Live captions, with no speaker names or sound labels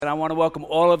And I want to welcome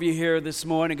all of you here this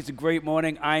morning. It's a great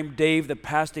morning. I'm Dave, the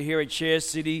pastor here at Share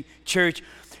City Church.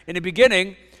 In the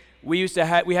beginning, we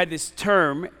had this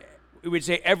term. We would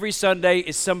say every Sunday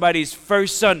is somebody's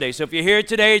first Sunday. So if you're here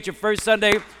today, it's your first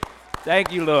Sunday.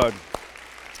 Thank you, Lord.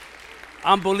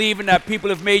 I'm believing that people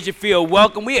have made you feel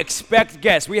welcome. We expect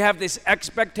guests. We have this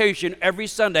expectation every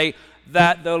Sunday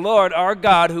that the Lord, our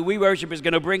God, who we worship, is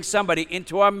going to bring somebody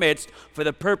into our midst for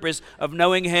the purpose of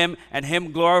knowing Him and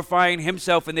Him glorifying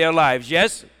Himself in their lives.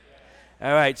 Yes?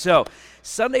 All right, so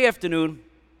Sunday afternoon,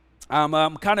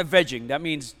 I'm kind of vegging.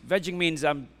 Vegging means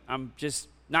I'm just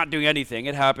not doing anything.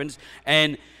 It happens.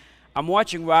 And I'm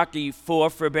watching Rocky 4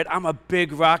 for a bit. I'm a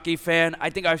big Rocky fan. I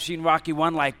think I've seen Rocky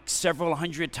 1 like several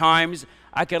hundred times.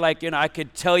 I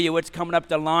could tell you what's coming up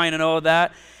the line and all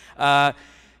that.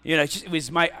 It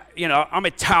was I'm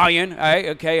Italian, all right,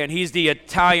 okay, and he's the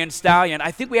Italian stallion.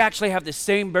 I think we actually have the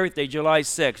same birthday, July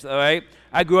 6th, all right?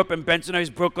 I grew up in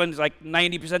Bensonhurst, Brooklyn. It's like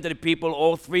 90% of the people,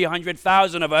 all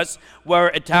 300,000 of us, were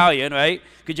Italian, right?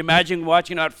 Could you imagine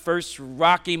watching that first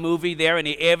Rocky movie there in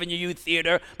the Avenue U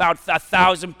Theater? About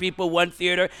 1,000 people, one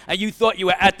theater, and you thought you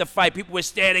were at the fight. People were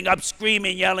standing up,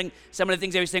 screaming, yelling. Some of the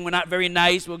things they were saying were not very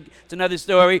nice. It's another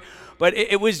story. But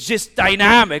it was just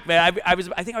dynamic, man. I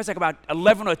think I was like about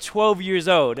 11 or 12 years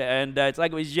old, and it's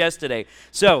like it was yesterday.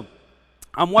 So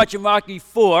I'm watching Rocky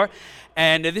 4,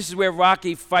 and this is where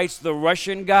Rocky fights the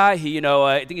Russian guy.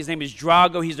 I think his name is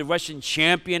Drago. He's the Russian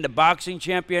champion, the boxing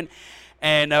champion.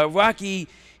 And Rocky,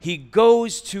 he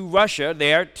goes to Russia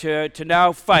there to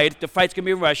now fight. The fight's gonna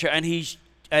be in Russia, and he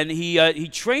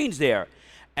trains there.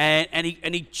 And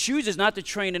he chooses not to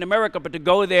train in America, but to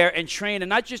go there and train, and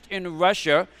not just in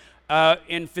Russia,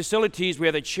 in facilities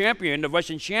where the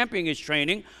Russian champion is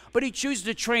training, but he chooses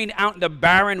to train out in the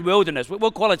barren wilderness.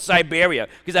 We'll call it Siberia,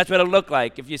 because that's what it looked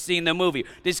like if you've seen the movie.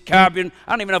 This cabin,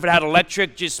 I don't even know if it had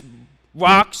electric, just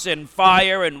rocks and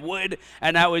fire and wood,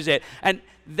 and that was it. And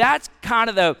that's kind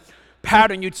of the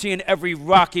pattern you'd see in every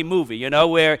Rocky movie,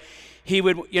 where he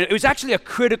would, it was actually a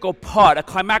critical part, a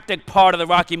climactic part of the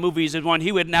Rocky movies is when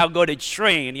he would now go to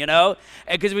train,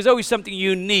 because it was always something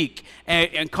unique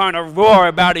and kind of raw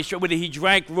about it, whether he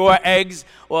drank raw eggs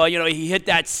or, he hit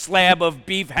that slab of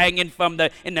beef hanging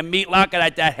in the meat locker,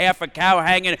 that half a cow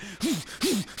hanging,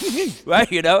 right,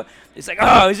 It's like,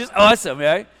 oh, it's just awesome,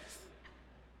 right?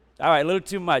 All right, a little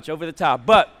too much, over the top,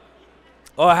 but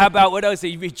or how about, what else?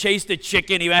 He chased the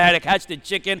chicken. He had to catch the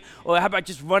chicken. Or how about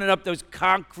just running up those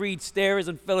concrete stairs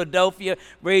in Philadelphia,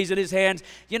 raising his hands?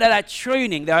 That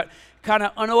training, that kind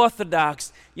of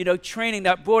unorthodox, training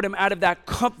that brought him out of that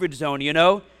comfort zone,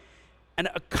 And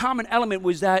a common element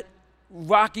was that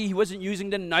Rocky, he wasn't using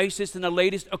the nicest and the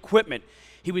latest equipment.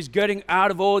 He was getting out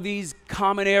of all these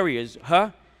common areas,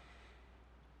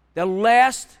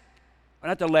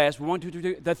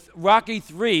 Rocky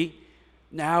 3,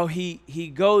 now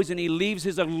he goes and he leaves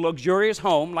his luxurious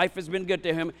home. Life has been good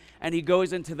to him. And he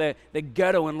goes into the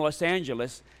ghetto in Los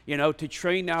Angeles, to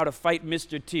train now to fight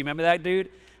Mr. T. Remember that dude?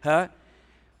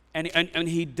 And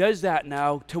he does that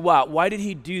now to what? Why did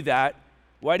he do that?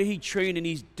 Why did he train in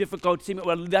these difficult,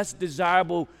 less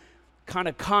desirable kind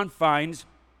of confines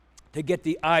to get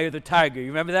the eye of the tiger? You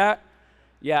remember that?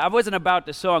 Yeah, I wasn't about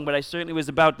the song, but I certainly was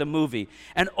about the movie.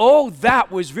 And all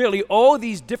that was really all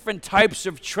these different types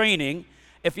of training.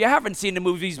 If you haven't seen the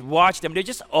movies, watch them. They're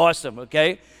just awesome,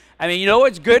 okay?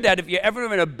 What's good? That if you're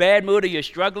ever in a bad mood or you're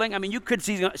struggling, you could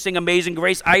sing Amazing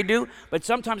Grace. I do, but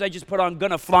sometimes I just put on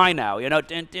Gonna Fly Now, and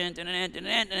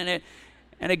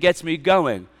it gets me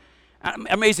going.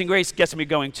 Amazing Grace gets me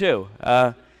going too,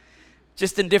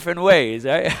 just in different ways,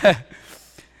 right?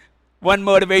 One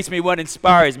motivates me, one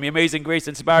inspires me. Amazing Grace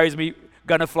inspires me.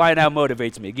 Gonna Fly Now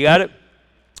motivates me. You got it?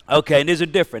 Okay, and there's a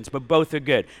difference, but both are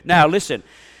good. Now, listen.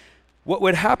 What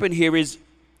would happen here is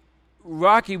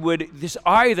this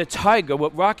eye of the tiger,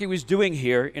 what Rocky was doing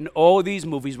here in all these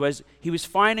movies was he was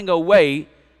finding a way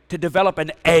to develop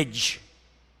an edge.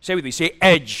 Say with me, say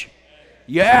edge.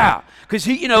 Yeah, because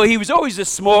he was always the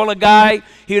smaller guy.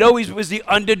 He always was the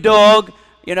underdog.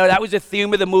 That was the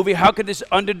theme of the movie. How could this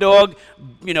underdog,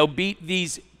 beat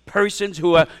these persons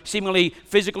who are seemingly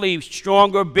physically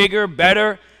stronger, bigger,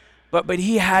 better? But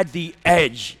he had the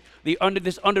edge.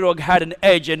 This underdog had an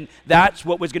edge, and that's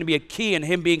what was going to be a key in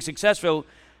him being successful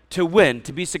to win,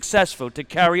 to be successful, to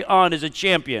carry on as a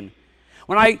champion.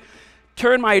 When I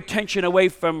turn my attention away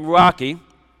from Rocky,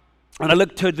 and I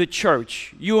look to the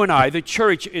church, you and I, the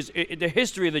church is the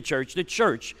history of the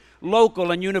church,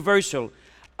 local and universal.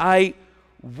 I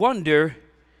wonder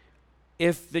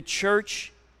if the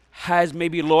church has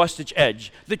maybe lost its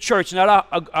edge. The church, not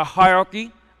a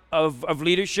hierarchy of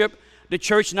leadership, The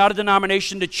church, not a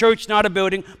denomination. The church, not a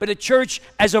building. But the church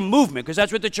as a movement, because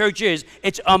that's what the church is.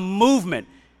 It's a movement.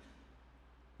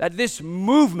 That this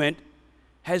movement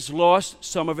has lost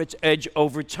some of its edge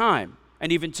over time.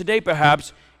 And even today,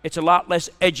 perhaps, it's a lot less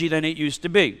edgy than it used to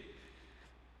be.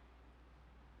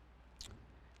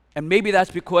 And maybe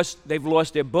that's because they've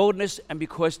lost their boldness and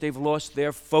because they've lost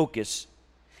their focus.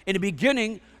 In the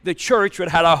beginning, the church, which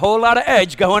had a whole lot of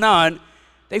edge going on,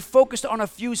 they focused on a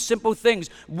few simple things.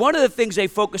 One of the things they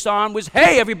focused on was,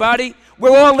 hey, everybody,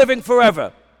 we're all living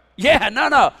forever. Yeah,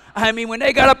 no. I mean, when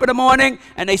they got up in the morning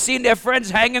and they seen their friends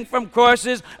hanging from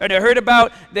crosses, or they heard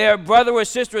about their brother or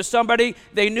sister or somebody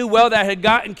they knew well that had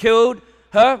gotten killed,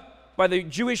 by the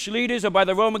Jewish leaders or by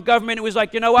the Roman government, it was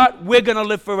like, you know what? We're going to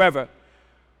live forever.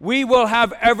 We will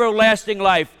have everlasting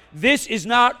life. This is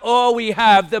not all we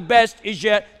have. The best is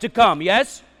yet to come.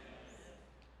 Yes?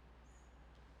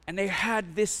 And they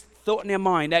had this thought in their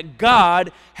mind that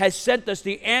God has sent us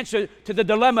the answer to the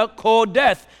dilemma called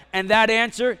death. And that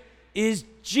answer is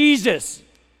Jesus.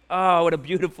 Oh, what a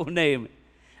beautiful name.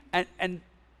 And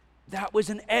that was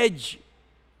an edge.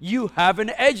 You have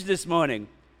an edge this morning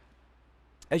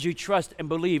as you trust and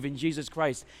believe in Jesus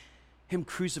Christ, Him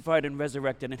crucified and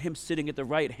resurrected, and Him sitting at the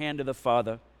right hand of the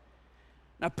Father.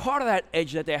 Now, part of that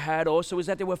edge that they had also is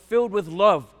that they were filled with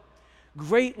love,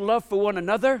 great love for one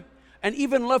another, and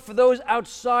even love for those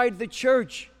outside the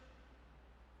church.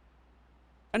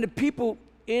 And the people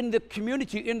in the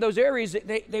community, in those areas,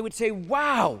 they would say,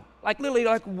 wow, like literally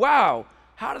like, wow,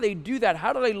 how do they do that?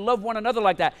 How do they love one another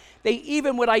like that? They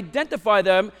even would identify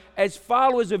them as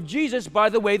followers of Jesus by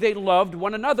the way they loved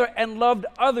one another and loved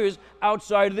others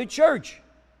outside of the church.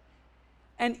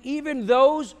 And even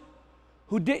those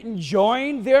who didn't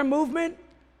join their movement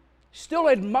still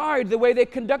admired the way they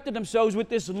conducted themselves with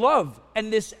this love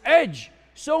and this edge,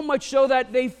 so much so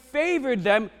that they favored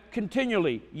them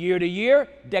continually, year to year,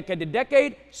 decade to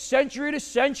decade, century to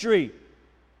century,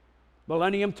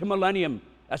 millennium to millennium.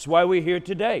 That's why we're here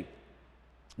today.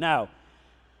 Now,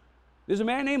 there's a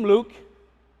man named Luke.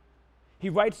 He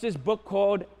writes this book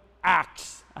called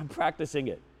Acts. I'm practicing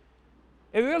it.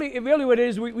 It really what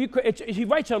it is, he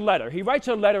writes a letter. He writes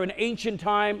a letter in ancient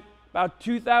time, about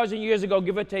 2,000 years ago,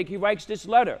 give or take. He writes this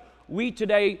letter. We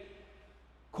today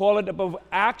call it the book of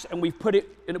Acts, and we've put it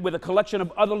with a collection of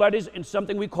other letters in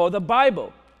something we call the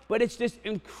Bible. But it's this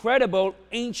incredible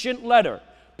ancient letter.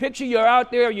 Picture you're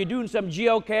out there, you're doing some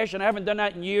geocache, and I haven't done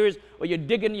that in years, or you're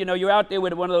digging, you're out there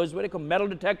with one of those, what do they call metal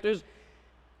detectors.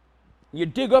 You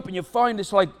dig up and you find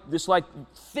this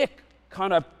thick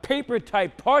kind of paper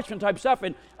type, parchment type stuff,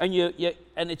 and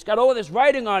it's got all this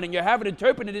writing on it, and you have it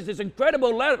interpreted as this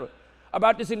incredible letter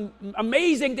about this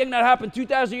amazing thing that happened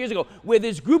 2,000 years ago, where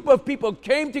this group of people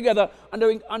came together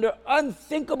under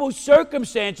unthinkable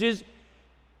circumstances.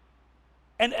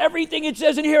 And everything it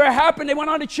says in here happened. They went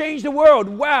on to change the world.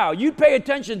 Wow, you'd pay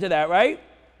attention to that, right?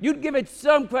 You'd give it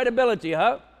some credibility,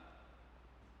 huh?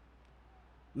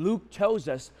 Luke tells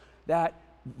us that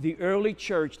the early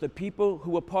church, the people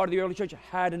who were part of the early church,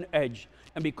 had an edge.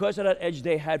 And because of that edge,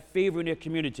 they had favor in their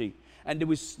community. And there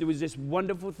was this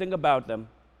wonderful thing about them.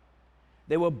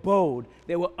 They were bold.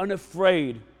 They were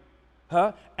unafraid.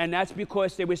 And that's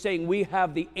because they were saying, we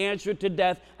have the answer to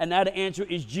death, and that answer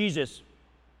is Jesus.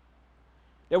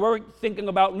 They weren't thinking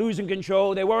about losing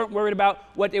control. They weren't worried about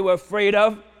what they were afraid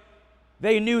of.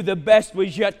 They knew the best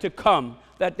was yet to come,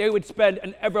 that they would spend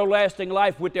an everlasting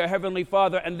life with their Heavenly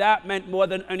Father, and that meant more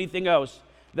than anything else,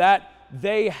 that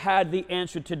they had the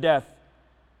answer to death.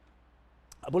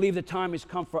 I believe the time has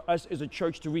come for us as a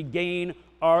church to regain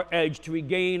our edge, to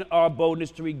regain our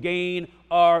boldness, to regain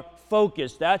our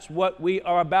focus. That's what we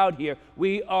are about here.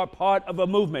 We are part of a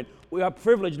movement. We are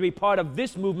privileged to be part of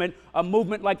this movement, a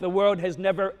movement like the world has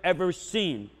never, ever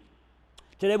seen.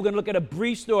 Today we're going to look at a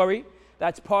brief story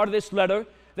that's part of this letter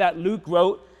that Luke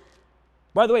wrote.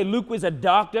 By the way, Luke was a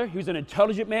doctor. He was an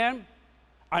intelligent man.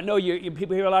 I know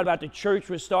people hear a lot about the church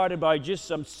was started by just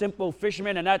some simple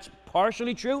fishermen, and that's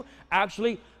partially true.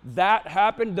 Actually, that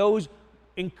happened. Those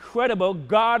incredible,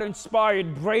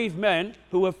 God-inspired, brave men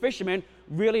who were fishermen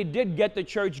really did get the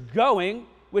church going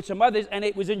with some others, and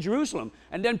it was in Jerusalem.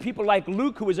 And then people like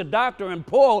Luke, who was a doctor, and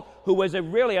Paul, who was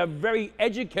really a very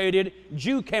educated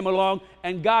Jew, came along,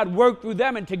 and God worked through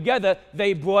them, and together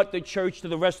they brought the church to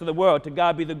the rest of the world. To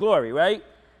God be the glory, right?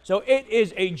 So it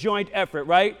is a joint effort,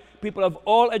 right? People of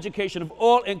all education, of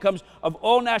all incomes, of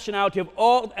all nationality, of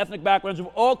all ethnic backgrounds, of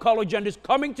all color, genders,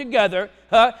 coming together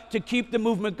to keep the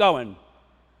movement going.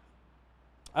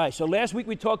 All right, so last week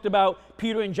we talked about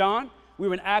Peter and John. We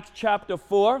were in Acts chapter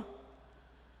 4.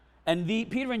 And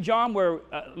Peter and John were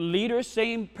leaders.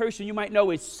 Same person you might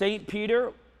know is Saint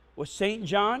Peter or Saint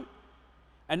John.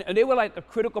 And they were like a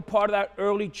critical part of that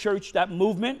early church, that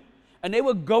movement. And they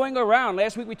were going around.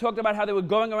 Last week we talked about how they were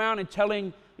going around and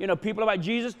telling, people about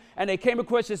Jesus. And they came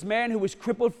across this man who was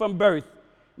crippled from birth.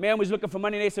 Man was looking for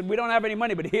money, and they said, we don't have any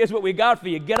money, but here's what we got for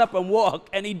you. Get up and walk.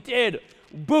 And he did.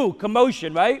 Boo,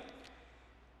 commotion, right?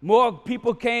 More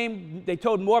people came. They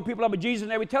told more people about Jesus,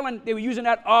 and they were using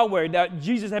that R word, that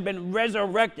Jesus had been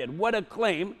resurrected. What a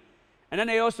claim. And then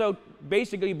they also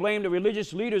basically blamed the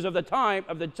religious leaders of the time.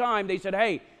 They said,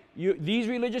 hey, these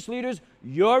religious leaders,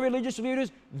 your religious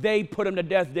leaders, they put him to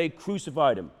death. They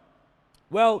crucified him.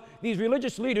 Well, these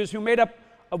religious leaders who made up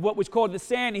of what was called the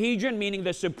Sanhedrin, meaning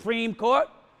the Supreme Court,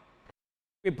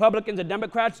 Republicans and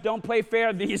Democrats don't play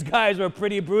fair. These guys were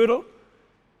pretty brutal.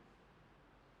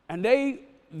 And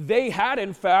they had,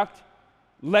 in fact,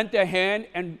 lent a hand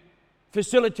and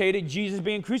facilitated Jesus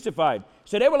being crucified.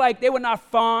 So they were not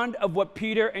fond of what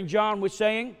Peter and John were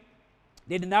saying.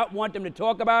 They did not want them to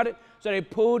talk about it. So they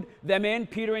pulled them in,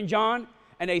 Peter and John,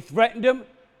 and they threatened them.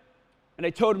 And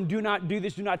they told them, do not do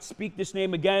this, do not speak this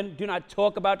name again, do not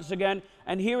talk about this again.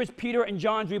 And here is Peter and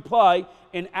John's reply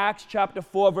in Acts chapter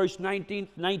 4, verse 19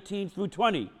 through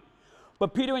 20.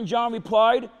 But Peter and John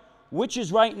replied, which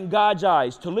is right in God's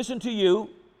eyes, to listen to you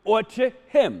or to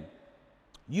him?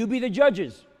 You be the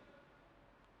judges.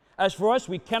 As for us,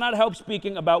 we cannot help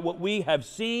speaking about what we have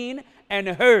seen and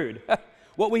heard.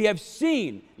 What we have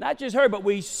seen, not just heard, but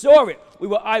we saw it. We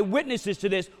were eyewitnesses to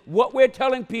this. What we're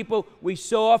telling people, we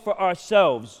saw for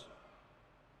ourselves.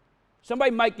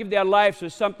 Somebody might give their lives for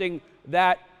something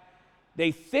that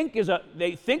they think is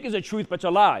a truth, but it's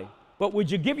a lie. But would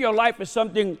you give your life for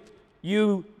something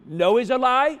you know is a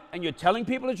lie, and you're telling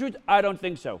people the truth? I don't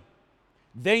think so.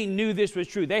 They knew this was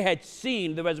true. They had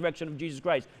seen the resurrection of Jesus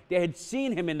Christ. They had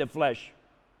seen him in the flesh.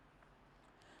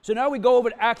 So now we go over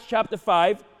to Acts chapter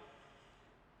 5.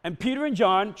 And Peter and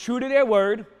John, true to their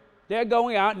word, they're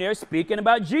going out and they're speaking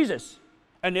about Jesus.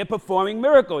 And they're performing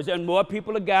miracles. And more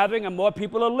people are gathering and more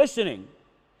people are listening.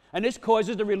 And this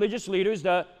causes the religious leaders,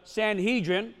 the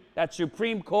Sanhedrin, that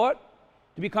Supreme Court,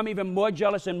 to become even more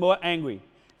jealous and more angry.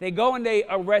 They go and they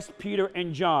arrest Peter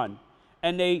and John.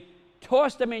 And they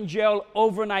toss them in jail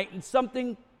overnight. And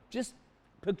something just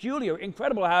peculiar,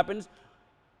 incredible happens.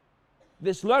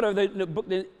 This letter,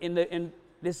 in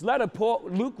this letter,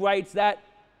 Luke writes that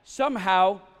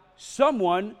somehow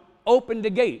someone opened the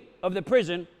gate of the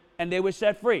prison and they were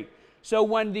set free. So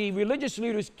when the religious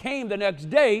leaders came the next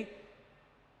day,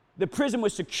 the prison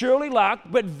was securely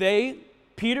locked, but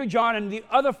Peter, John, and the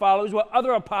other followers, or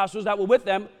other apostles that were with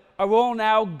them, are all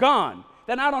now gone.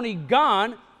 They're not only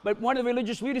gone, but one of the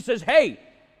religious leaders says, hey,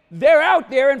 they're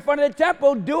out there in front of the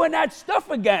temple doing that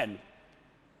stuff again.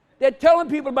 They're telling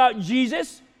people about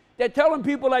Jesus. They're telling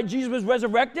people that Jesus was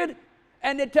resurrected.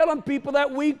 And they're telling people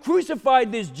that we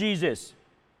crucified this Jesus.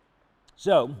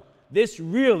 So this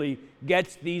really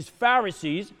gets these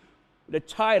Pharisees the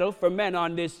title for men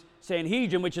on this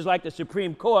Sanhedrin, which is like the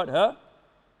Supreme Court, huh?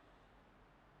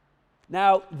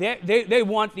 Now, they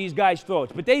want these guys'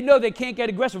 throats, but they know they can't get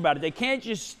aggressive about it. They can't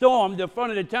just storm the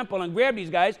front of the temple and grab these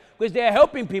guys because they're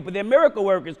helping people. They're miracle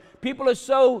workers. People are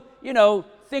so,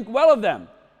 think well of them.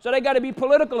 So they got to be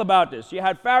political about this. You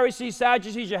had Pharisees,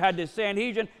 Sadducees, you had this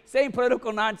Sanhedrin, same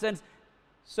political nonsense.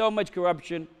 So much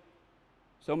corruption,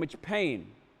 so much pain,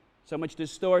 so much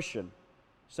distortion,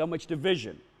 so much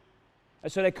division.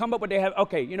 And so they come up with,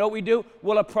 okay, you know what we do?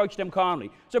 We'll approach them calmly.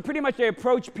 So pretty much they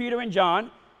approach Peter and John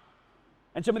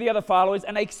and some of the other followers,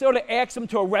 and they sort of ask them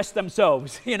to arrest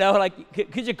themselves, like,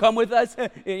 could you come with us,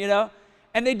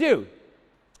 And they do.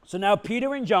 So now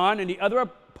Peter and John and the other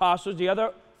apostles, the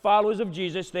other followers of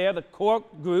Jesus there, the core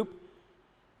group,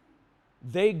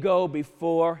 they go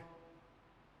before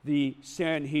the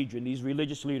Sanhedrin, these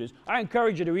religious leaders. I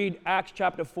encourage you to read Acts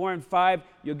chapter 4 and 5.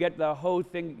 You'll get the whole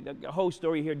thing, the whole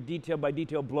story here, detail by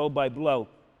detail, blow by blow.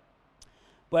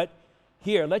 But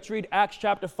here, let's read Acts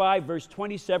chapter 5, verse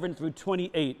 27 through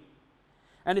 28.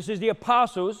 And it says, the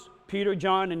apostles, Peter,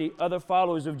 John, and the other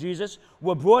followers of Jesus,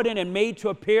 were brought in and made to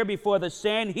appear before the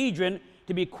Sanhedrin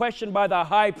to be questioned by the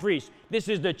high priest. This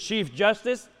is the chief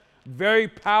justice, very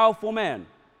powerful man.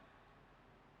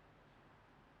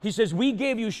 He says, we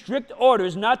gave you strict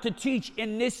orders not to teach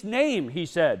in this name, he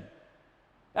said.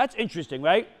 That's interesting,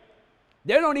 right?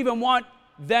 They don't even want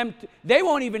them to, they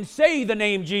won't even say the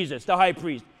name Jesus, the high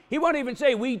priest. He won't even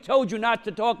say, we told you not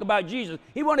to talk about Jesus.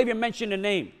 He won't even mention the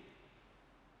name.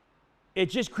 It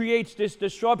just creates this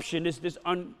disruption,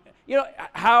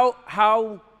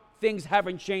 how things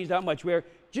haven't changed that much, where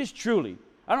just truly,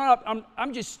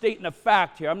 I'm just stating a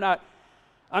fact here. I'm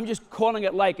I'm just calling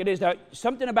it like it is. That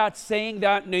something about saying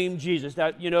that name Jesus,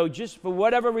 that, just for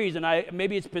whatever reason,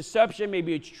 maybe it's perception,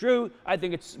 maybe it's true. I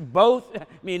think it's both,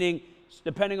 meaning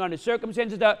depending on the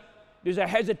circumstances, that there's a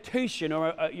hesitation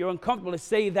or you're uncomfortable to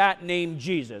say that name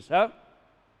Jesus, huh?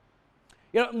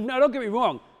 Now don't get me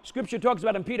wrong. Scripture talks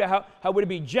about in Peter how would it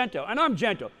be gentle, and I'm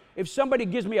gentle. If somebody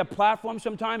gives me a platform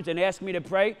sometimes and asks me to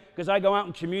pray, because I go out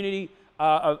in community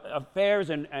affairs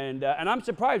and I'm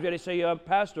surprised when they say,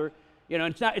 Pastor,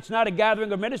 it's not a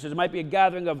gathering of ministers. It might be a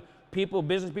gathering of people,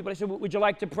 business people. They say, would you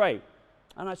like to pray?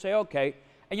 And I say, okay.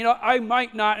 And I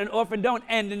might not and often don't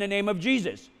end in the name of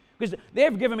Jesus, because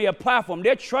they've given me a platform.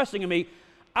 They're trusting in me.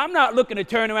 I'm not looking to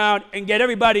turn around and get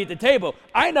everybody at the table.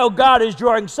 I know God is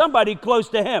drawing somebody close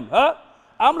to him, huh?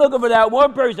 I'm looking for that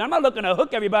one person. I'm not looking to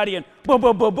hook everybody and boom,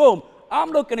 boom, boom, boom.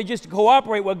 I'm looking to just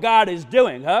cooperate what God is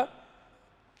doing, huh?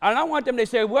 And I want them to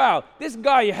say, wow, this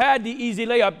guy had the easy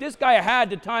layup. This guy had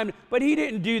the time, but he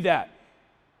didn't do that.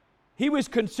 He was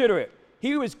considerate.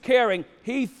 He was caring.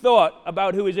 He thought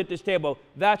about who was at this table.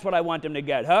 That's what I want them to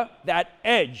get, huh? That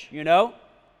edge,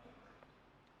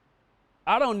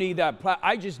 I don't need that.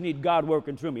 I just need God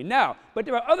working through me. Now, but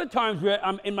there are other times where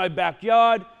I'm in my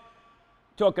backyard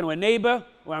talking to a neighbor,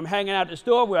 where I'm hanging out at the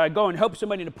store, where I go and help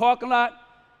somebody in the parking lot,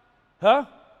 huh?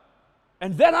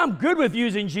 And then I'm good with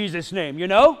using Jesus' name,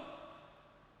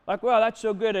 Like, well, that's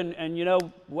so good, and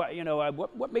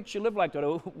what makes you live like that?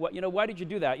 Why did you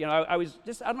do that? I was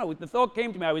just, I don't know, the thought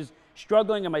came to me, I was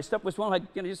struggling, and my stuff was falling,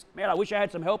 man, I wish I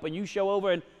had some help, and you show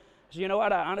over, and I said, you know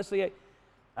what,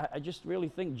 I just really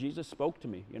think Jesus spoke to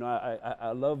me.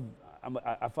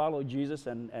 I follow Jesus,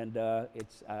 and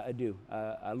I do.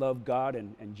 I love God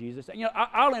and Jesus.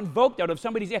 I'll invoke that if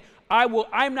somebody's there.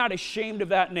 I'm not ashamed of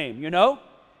that name,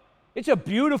 It's a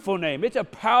beautiful name. It's a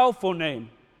powerful name.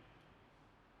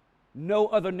 No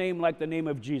other name like the name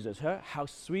of Jesus, huh? How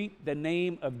sweet the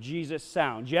name of Jesus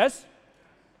sounds, yes?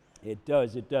 It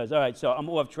does. All right, so I'm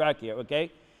off track here,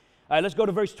 okay? All right, let's go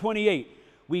to verse 28.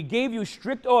 We gave you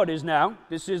strict orders now.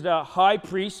 This is the high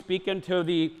priest speaking to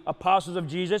the apostles of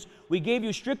Jesus. We gave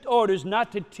you strict orders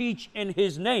not to teach in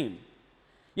his name.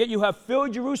 Yet you have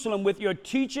filled Jerusalem with your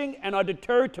teaching and are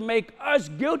deterred to make us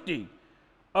guilty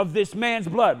of this man's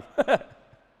blood.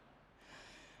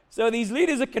 So these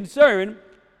leaders are concerned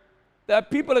that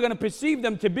people are going to perceive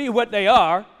them to be what they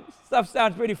are. Stuff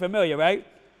sounds pretty familiar, right?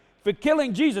 For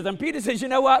killing Jesus. And Peter says, you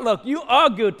know what? Look, you are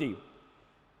guilty.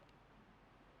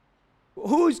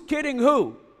 Who's kidding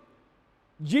who?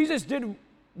 Jesus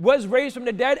was raised from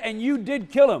the dead, and you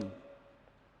did kill him.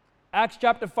 Acts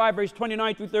chapter 5, verse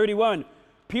 29 through 31.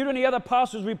 Peter and the other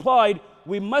apostles replied,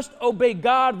 we must obey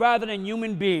God rather than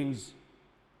human beings.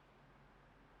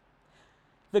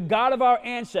 The God of our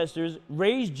ancestors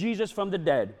raised Jesus from the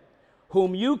dead,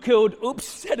 whom you killed,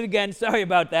 said it again, sorry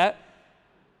about that,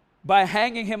 by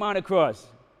hanging him on a cross.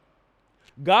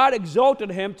 God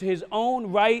exalted him to his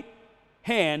own right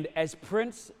hand as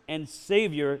Prince and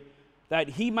Savior, that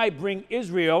he might bring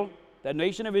Israel, the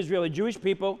nation of Israel, the Jewish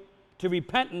people, to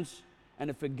repentance and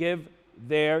to forgive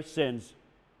their sins.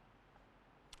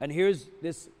 And here's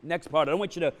this next part. I don't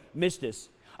want you to miss this.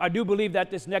 I do believe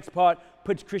that this next part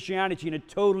puts Christianity in a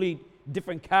totally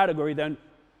different category than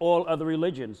all other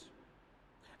religions.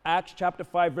 Acts chapter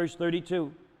 5, verse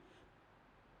 32.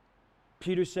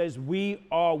 Peter says, we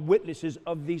are witnesses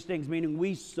of these things, meaning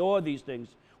we saw these things.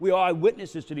 We are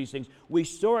eyewitnesses to these things. We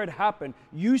saw it happen.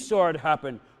 You saw it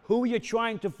happen. Who are you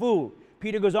trying to fool?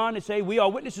 Peter goes on to say, we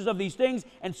are witnesses of these things,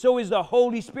 and so is the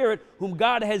Holy Spirit, whom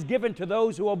God has given to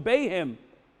those who obey him.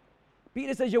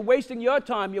 Peter says, you're wasting your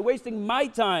time. You're wasting my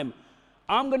time.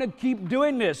 I'm going to keep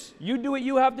doing this. You do what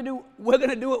you have to do. We're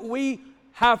going to do what we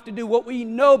have to do, what we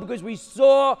know, because we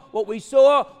saw what we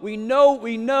saw. We know what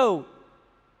we know.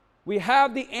 We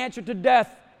have the answer to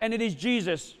death, and it is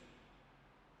Jesus.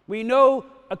 We know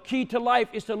a key to life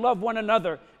is to love one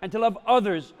another and to love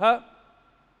others, huh?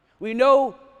 We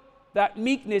know that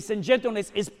meekness and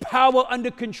gentleness is power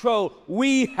under control.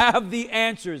 We have the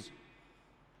answers.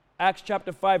 Acts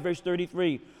chapter 5, verse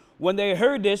 33. When they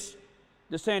heard this,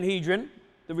 the Sanhedrin,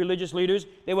 the religious leaders,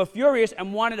 they were furious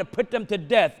and wanted to put them to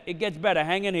death. It gets better.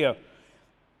 Hang in here.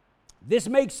 This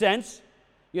makes sense,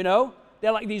 you know.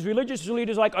 They're like, these religious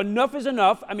leaders like, enough is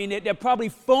enough. I mean, they're probably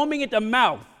foaming at the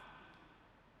mouth.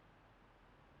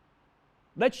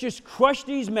 Let's just crush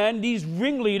these men, these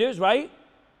ringleaders, right?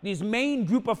 These main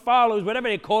group of followers, whatever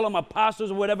they call them,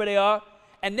 apostles or whatever they are,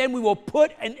 and then we will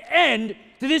put an end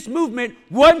to this movement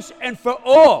once and for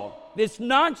all. This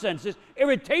nonsense, this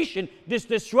irritation, this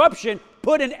disruption,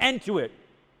 put an end to it.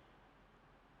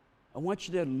 I want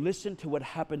you to listen to what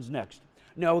happens next.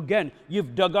 Now, again,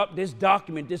 you've dug up this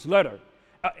document, this letter,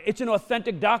 It's an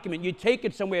authentic document. You take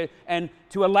it somewhere and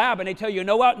to a lab, and they tell you, you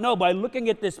know what? No, by looking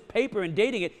at this paper and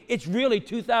dating it, it's really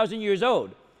 2,000 years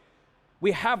old.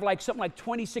 We have something like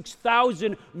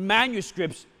 26,000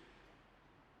 manuscripts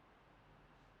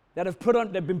that have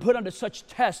been put under such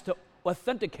tests to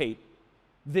authenticate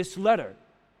this letter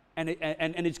and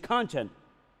its content.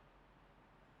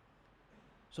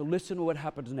 So listen to what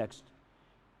happens next.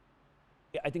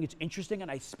 I think it's interesting, and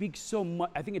I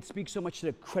think it speaks so much to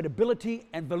the credibility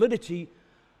and validity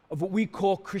of what we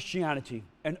call Christianity,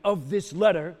 and of this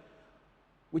letter,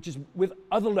 which is with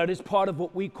other letters part of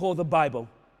what we call the Bible.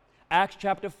 Acts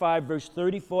chapter 5, verse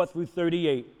 34 through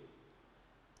 38.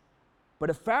 But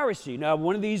a Pharisee, now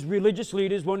one of these religious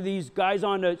leaders, one of these guys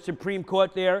on the Supreme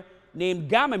Court there, named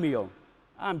Gamaliel,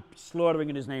 I'm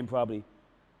slaughtering his name probably.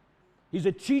 He's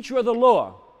a teacher of the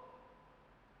law.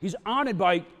 He's honored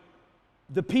by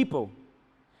the people.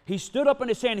 He stood up in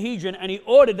the Sanhedrin and he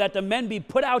ordered that the men be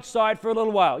put outside for a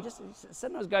little while. Just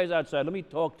send those guys outside. Let me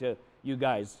talk to you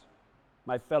guys,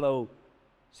 my fellow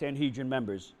Sanhedrin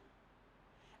members.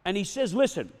 And he says,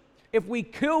 listen, if we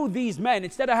kill these men,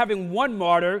 instead of having one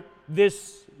martyr,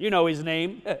 this, his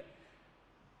name,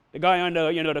 the guy on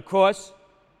the cross,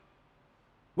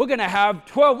 we're going to have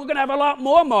 12. We're going to have a lot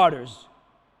more martyrs.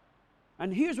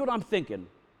 And here's what I'm thinking,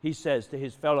 he says to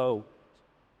his fellow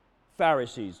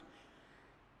Pharisees.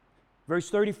 Verse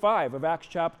 35 of Acts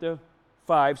chapter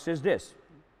 5 says this.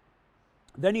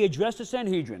 Then he addressed the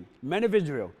Sanhedrin, men of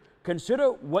Israel,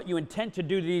 consider what you intend to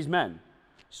do to these men.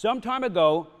 Some time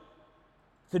ago,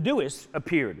 Thaddeus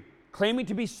appeared, claiming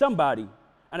to be somebody,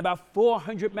 and about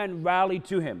 400 men rallied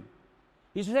to him.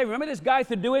 He says, hey, remember this guy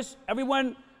Thaddeus?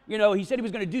 Everyone, he said he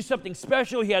was going to do something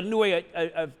special. He had a new way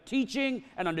of teaching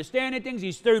and understanding things.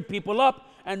 He stirred people up,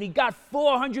 and he got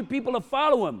 400 people to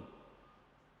follow him.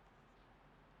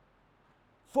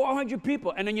 400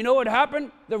 people. And then you know what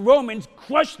happened? The Romans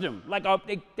crushed him.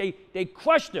 They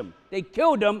crushed him. They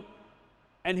killed him,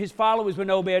 and his followers were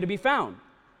nowhere to be found.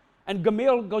 And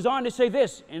Gamaliel goes on to say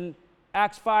this in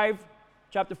Acts 5,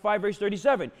 chapter 5, verse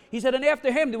 37. He said, and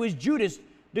after him there was Judas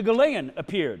the Galilean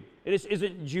appeared. This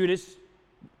isn't Judas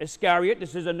Iscariot.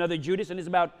 This is another Judas, and it's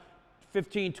about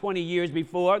 15, 20 years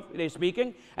before they're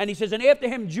speaking. And he says, and after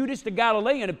him Judas the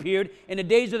Galilean appeared in the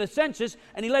days of the census,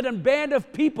 and he led a band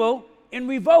of people in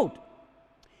revolt.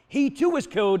 He too was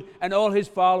killed, and all his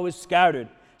followers scattered.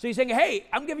 So he's saying, hey,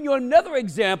 I'm giving you another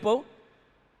example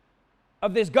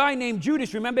of this guy named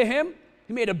Judas. Remember him?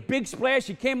 He made a big splash.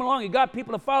 He came along. He got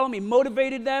people to follow him. He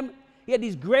motivated them. He had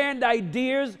these grand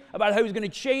ideas about how he was going to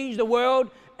change the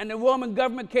world. And the Roman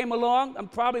government came along,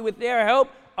 and probably with their help,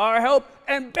 our help,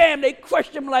 and bam, they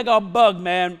crushed him like a bug,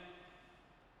 man.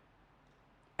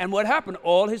 And what happened?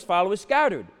 All his followers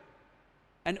scattered.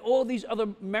 And all these other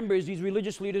members, these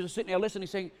religious leaders are sitting there listening,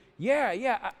 saying,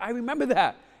 yeah, I remember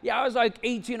that. Yeah, I was like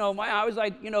 18, I was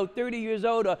like, 30 years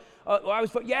old. I was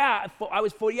 40. Yeah, I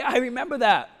was 40. Yeah, I remember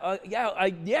that.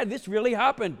 This really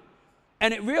happened.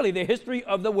 And the history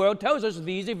of the world tells us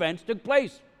these events took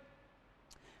place.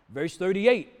 Verse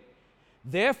 38.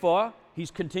 Therefore, he's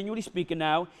continually speaking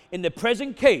now, in the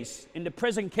present case,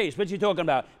 what's he talking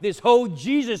about? This whole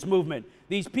Jesus movement,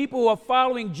 these people who are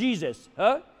following Jesus,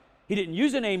 He didn't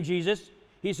use the name Jesus.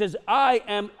 He says,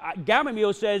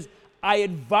 Gamaliel says, I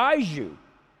advise you,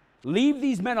 leave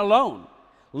these men alone.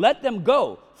 Let them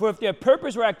go. For if their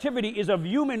purpose or activity is of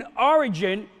human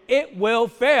origin, it will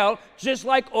fail, just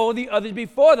like all the others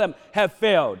before them have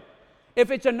failed.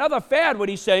 If it's another fad, what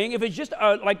he's saying, if it's just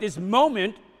like this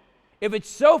moment, if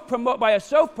it's by a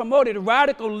self-promoted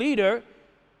radical leader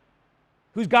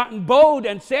who's gotten bold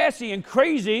and sassy and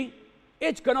crazy,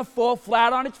 it's going to fall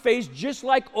flat on its face just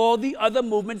like all the other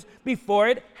movements before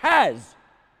it has.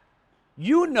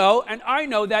 You know and I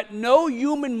know that no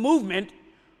human movement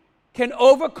can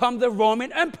overcome the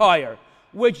Roman Empire,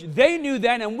 which they knew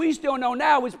then and we still know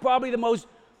now is probably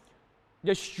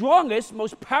the strongest,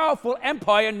 most powerful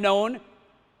empire known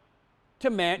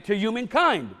to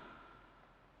humankind.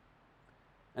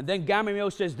 And then Gamaliel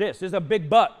says this. There's a big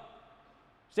but.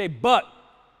 Say but.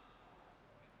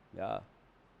 Yeah.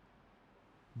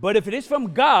 But if it is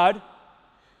from God,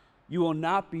 you will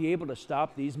not be able to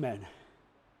stop these men.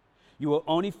 You will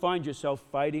only find yourself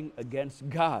fighting against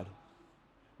God.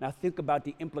 Now think about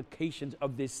the implications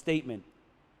of this statement.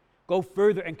 Go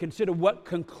further and consider what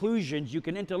conclusions you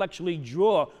can intellectually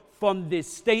draw from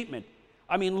this statement.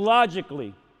 I mean,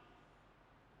 logically.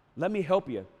 Let me help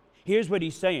you. Here's what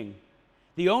he's saying.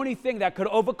 The only thing that could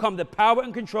overcome the power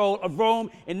and control of Rome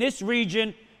in this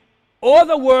region or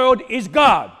the world is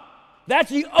God.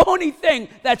 That's the only thing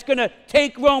that's going to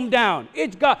take Rome down.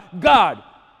 It's God.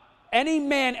 any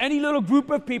man, any little group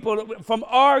of people from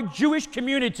our Jewish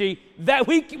community, that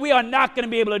we are not going to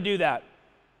be able to do that.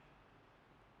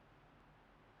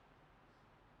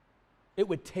 It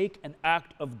would take an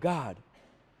act of God.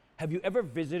 Have you ever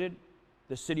visited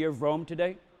the city of Rome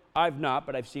today? I've not,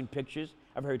 but I've seen pictures,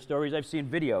 I've heard stories, I've seen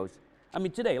videos. I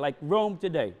mean today, like Rome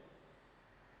today.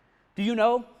 Do you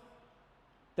know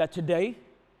that today,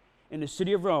 in the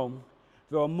city of Rome,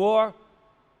 there are more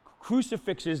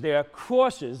crucifixes there,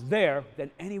 crosses there, than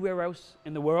anywhere else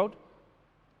in the world?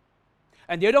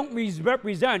 And they don't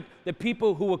represent the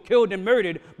people who were killed and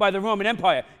murdered by the Roman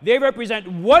Empire. They represent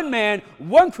one man,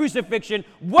 one crucifixion,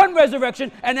 one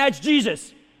resurrection, and that's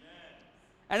Jesus.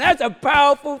 And that's a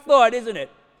powerful thought, isn't it?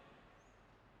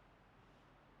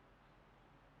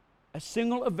 A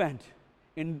single event,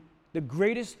 in the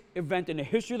greatest event in the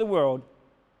history of the world,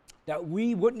 that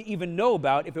we wouldn't even know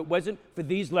about if it wasn't for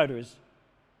these letters.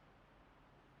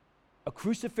 A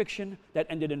crucifixion that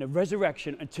ended in a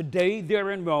resurrection, and today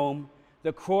there in Rome,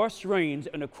 the cross reigns,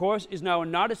 and the cross is now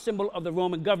not a symbol of the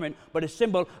Roman government, but a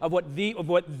symbol of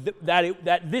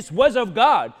that this was of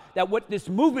God, that what this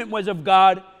movement was of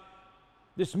God,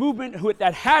 this movement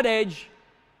that had edge,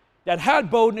 that had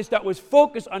boldness, that was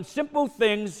focused on simple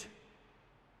things,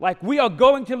 like we are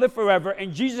going to live forever,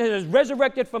 and Jesus has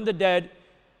resurrected from the dead,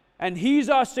 and He's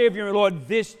our Savior and Lord.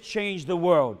 This changed the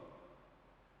world.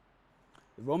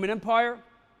 The Roman Empire,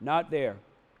 not there.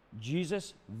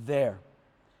 Jesus, there.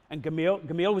 And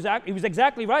Gamaliel was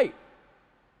exactly right.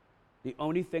 The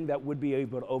only thing that would be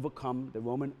able to overcome the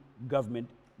Roman government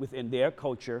within their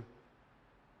culture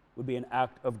would be an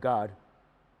act of God.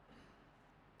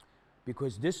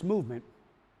 Because this movement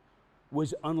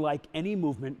was unlike any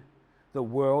movement the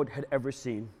world had ever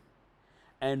seen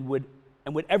and would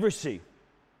ever see.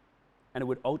 And it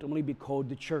would ultimately be called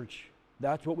the church.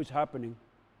 That's what was happening.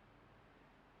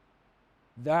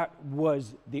 That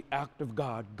was the act of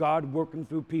God. God working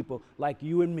through people like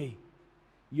you and me,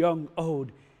 young,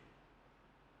 old,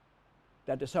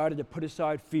 that decided to put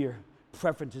aside fear,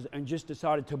 preferences, and just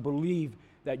decided to believe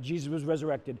that Jesus was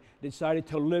resurrected, decided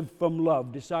to live from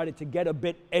love, decided to get a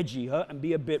bit edgy, and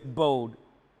be a bit bold.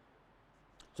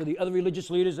 So the other religious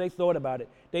leaders, they thought about it.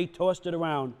 They tossed it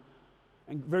around.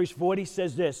 And verse 40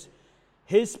 says this: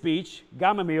 his speech,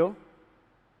 Gamaliel,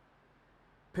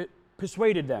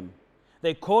 persuaded them.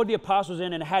 They called the apostles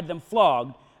in and had them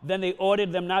flogged. Then they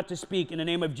ordered them not to speak in the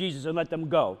name of Jesus and let them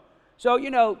go. So,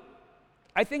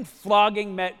 I think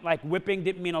flogging meant, like whipping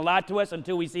didn't mean a lot to us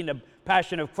until we seen the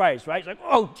Passion of Christ, right? It's like,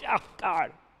 oh,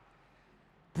 God.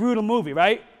 Brutal movie,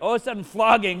 right? All of a sudden,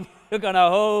 flogging took on a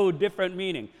whole different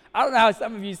meaning. I don't know how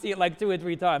some of you see it like 2 or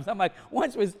 3 times. I'm like,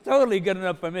 once was totally good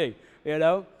enough for me,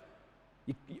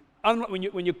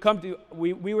 When you come to,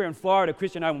 we were in Florida,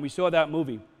 Christian and I, when we saw that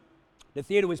movie. The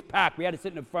theater was packed. We had to sit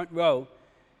in the front row.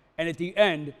 And at the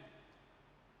end,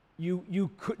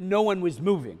 no one was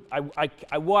moving.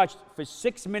 I watched for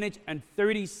 6 minutes and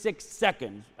 36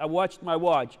 seconds. I watched my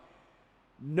watch.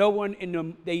 No one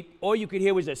all you could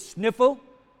hear was a sniffle,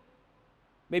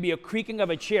 maybe a creaking of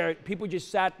a chair. People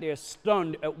just sat there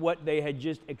stunned at what they had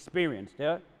just experienced.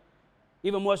 Yeah?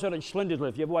 Even more so than Schindler's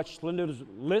List. You ever watch Schindler's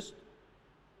List?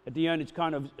 At the end, it's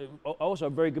kind of also a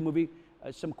very good movie.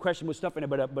 Some questionable stuff in it,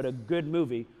 but a good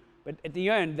movie. But at the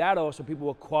end, that also, people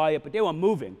were quiet, but they were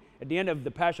moving. At the end of the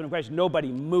Passion of Christ,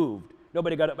 nobody moved.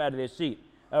 Nobody got up out of their seat.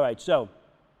 All right, so.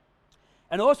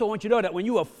 And also, I want you to know that when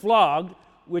you were flogged,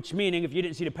 which meaning if you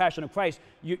didn't see the Passion of Christ,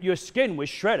 your skin was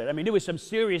shredded. I mean, there was some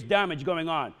serious damage going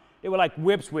on. They were like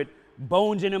whips with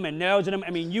bones in them and nails in them.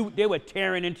 I mean, they were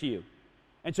tearing into you.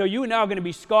 And so you're now going to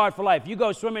be scarred for life. You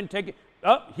go swimming,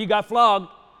 he got flogged,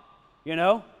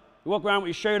 You walk around with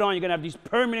your shirt on, you're going to have these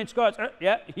permanent scars.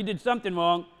 Yeah, he did something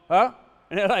wrong. And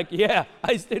they're like, yeah,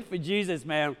 I stood for Jesus,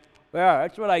 man. Yeah,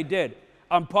 that's what I did.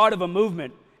 I'm part of a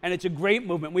movement, and it's a great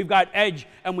movement. We've got edge,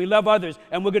 and we love others,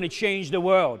 and we're going to change the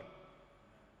world.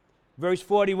 Verse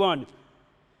 41,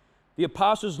 the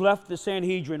apostles left the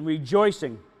Sanhedrin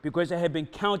rejoicing because they had been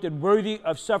counted worthy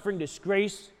of suffering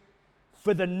disgrace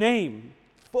for the name.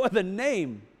 For the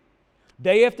name.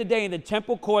 Day after day in the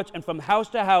temple courts and from house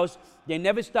to house, they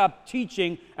never stopped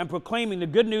teaching and proclaiming the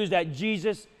good news that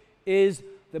Jesus is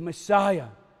the Messiah,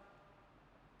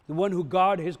 the one who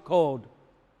God has called.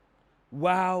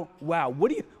 Wow. What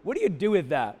do you do with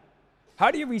that?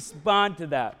 How do you respond to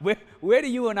that? Where do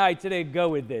you and I today go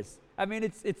with this? I mean,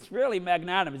 it's really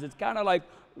magnanimous. It's kind of like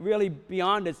really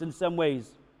beyond us in some ways.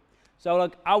 So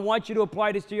look, I want you to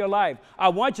apply this to your life. I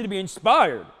want you to be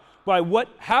inspired by what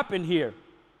happened here.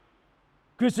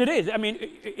 Because it is. I mean,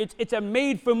 it's a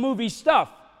made-for-movie stuff.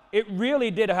 It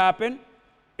really did happen.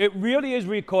 It really is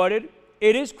recorded.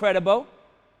 It is credible.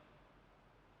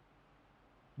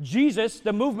 Jesus,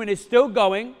 the movement is still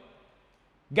going.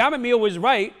 Gamaliel was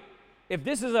right. If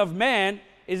this is of man,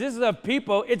 if this is of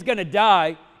people, it's going to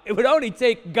die. It would only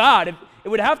take God. It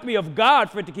would have to be of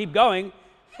God for it to keep going.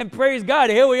 And praise God,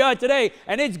 here we are today,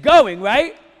 and it's going,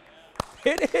 right?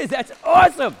 It is. That's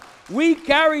awesome. We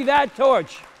carry that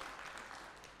torch.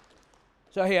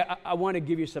 So here, I want to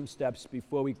give you some steps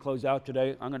before we close out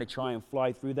today. I'm going to try and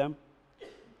fly through them.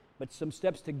 But some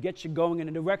steps to get you going in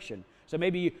a direction. So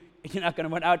maybe you're not going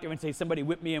to run out there and say, somebody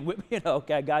whip me and whip me.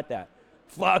 Okay, I got that.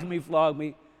 Flog me.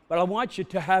 But I want you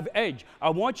to have edge.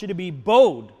 I want you to be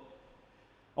bold.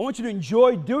 I want you to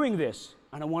enjoy doing this.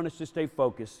 And I want us to stay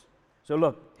focused. So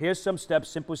look, here's some steps,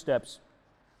 simple steps.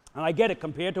 And I get it.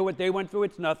 Compared to what they went through,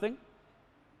 it's nothing.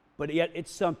 But yet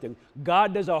it's something.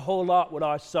 God does a whole lot with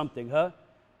our something, huh?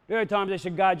 There are times I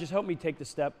say, God, just help me take the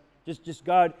step. Just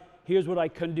God, here's what I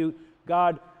can do.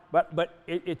 God, but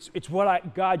it's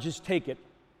what God, just take it.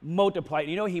 Multiply it.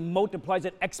 You know, he multiplies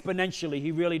it exponentially.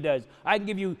 He really does. I can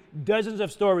give you dozens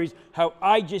of stories how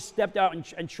I just stepped out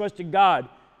and trusted God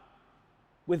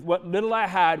with what little I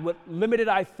had, what limited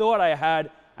I thought I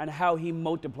had, and how he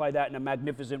multiplied that in a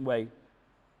magnificent way.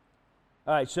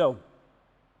 All right, so,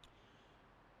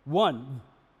 one,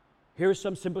 here are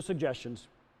some simple suggestions.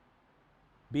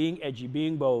 Being edgy,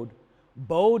 being bold.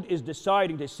 Bold is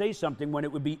deciding to say something when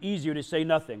it would be easier to say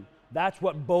nothing. That's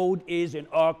what bold is in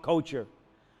our culture.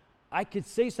 I could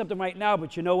say something right now,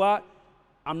 but you know what?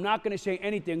 I'm not going to say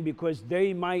anything because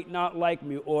they might not like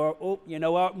me, or, oh, you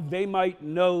know what? They might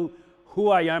know who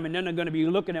I am, and then they're going to be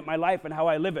looking at my life and how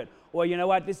I live it. Or, you know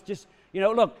what? This just, you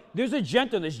know, look, there's a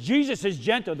gentleness. Jesus is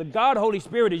gentle. The God, Holy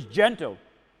Spirit is gentle.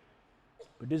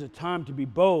 But there's a time to be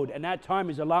bold, and that time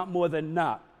is a lot more than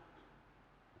not.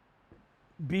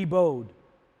 Be bold.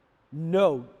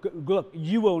 No. Look,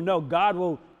 you will know. God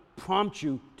will prompt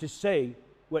you to say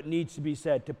what needs to be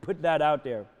said, to put that out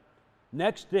there.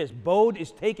 Next, this. Bold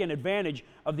is taking advantage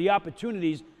of the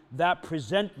opportunities that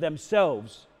present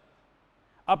themselves.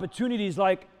 Opportunities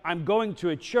like, I'm going to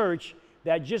a church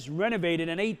that just renovated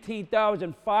an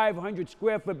 18,500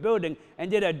 square foot building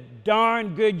and did a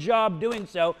darn good job doing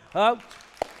so. Huh?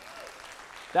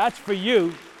 That's for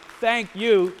you. Thank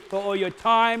you for all your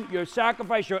time, your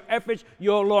sacrifice, your efforts,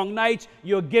 your long nights,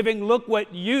 your giving. Look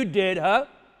what you did, huh?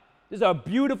 This is a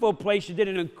beautiful place. You did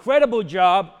an incredible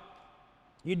job.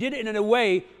 You did it in a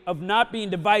way of not being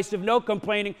divisive, no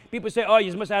complaining. People say, oh,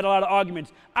 you must have had a lot of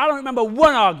arguments. I don't remember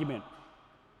one argument.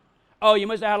 Oh, you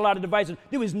must have had a lot of division.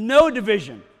 There was no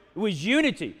division. It was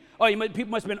unity. Oh,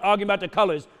 people must have been arguing about the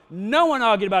colors. No one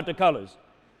argued about the colors.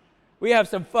 We have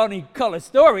some funny color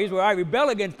stories where I rebel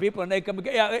against people and they come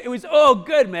again. Yeah, it was all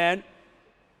good, man.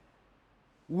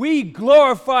 We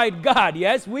glorified God.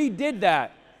 Yes, we did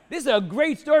that. This is a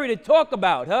great story to talk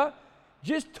about, huh?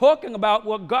 Just talking about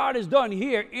what God has done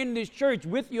here in this church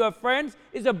with your friends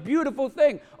is a beautiful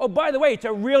thing. Oh, by the way, it's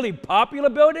a really popular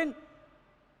building.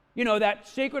 You know, that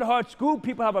Sacred Heart School,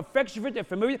 people have affection for it, they're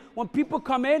familiar. When people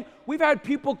come in, we've had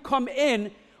people come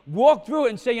in, walk through it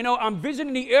and say, you know, I'm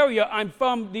visiting the area, I'm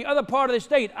from the other part of the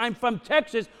state, I'm from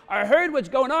Texas, I heard what's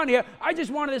going on here, I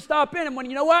just wanted to stop in. And when,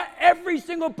 you know what, every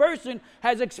single person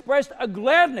has expressed a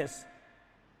gladness,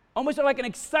 almost like an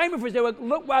excitement for it. They were,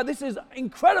 look, wow, this is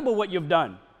incredible what you've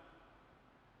done.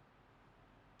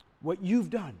 What you've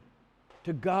done.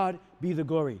 To God be the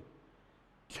glory.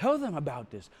 Tell them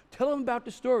about this. Tell them about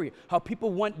the story, how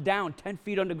people went down 10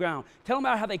 feet underground. Tell them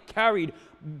about how they carried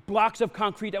blocks of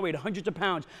concrete that weighed hundreds of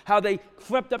pounds, how they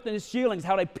crept up to the ceilings,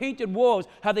 how they painted walls,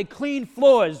 how they cleaned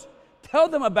floors. Tell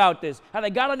them about this, how they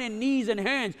got on their knees and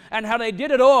hands, and how they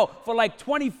did it all for like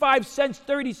 25 cents,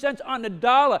 30 cents on the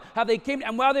dollar, how they came,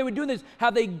 and while they were doing this,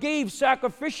 how they gave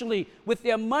sacrificially with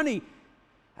their money,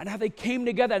 and how they came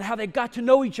together, and how they got to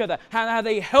know each other, how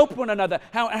they helped one another,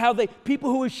 how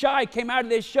people who were shy came out of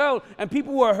their shell, and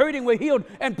people who were hurting were healed,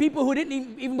 and people who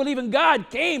didn't even believe in God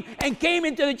came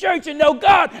into the church and know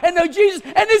God and know Jesus,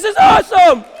 and this is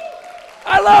awesome!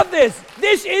 I love this.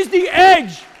 This is the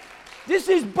edge. This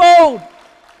is bold.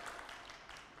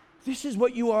 This is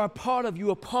what you are a part of. You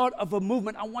are part of a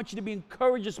movement. I want you to be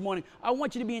encouraged this morning. I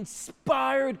want you to be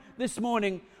inspired this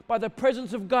morning by the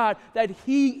presence of God, that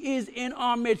He is in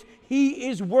our midst. He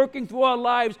is working through our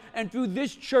lives, and through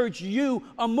this church, you,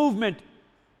 a movement.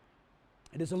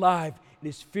 It is alive, it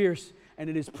is fierce, and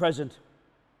it is present.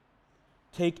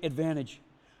 Take advantage.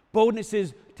 Boldness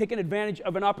is taking advantage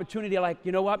of an opportunity like,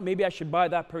 you know what, maybe I should buy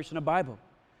that person a Bible.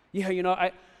 Yeah, you know,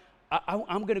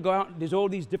 I'm going to go out, and there's all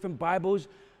these different Bibles,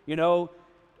 you know,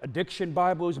 addiction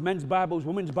Bibles, men's Bibles,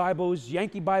 women's Bibles,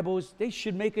 Yankee Bibles. They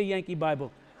should make a Yankee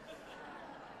Bible.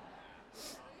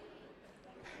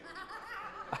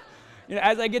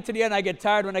 As I get to the end, I get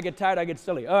tired. When I get tired, I get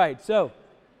silly. All right, so,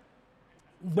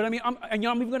 but I mean, I'm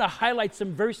even going to highlight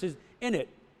some verses in it.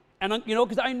 And,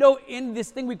 because I know in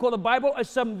this thing we call the Bible are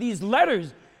some of these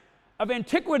letters of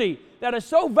antiquity that are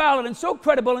so valid and so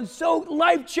credible and so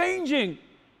life-changing.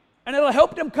 And it'll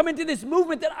help them come into this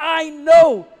movement that I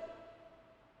know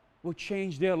will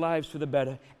change their lives for the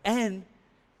better. And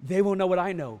they will know what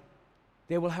I know.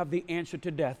 They will have the answer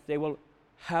to death. They will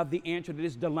have the answer to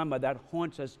this dilemma that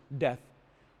haunts us, death.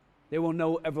 They will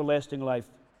know everlasting life.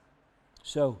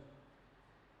 So,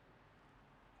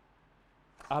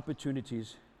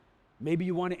 opportunities. Maybe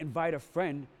you want to invite a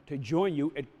friend to join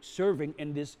you at serving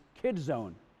in this kids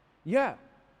zone. Yeah,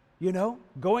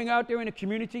 going out there in the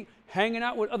community, hanging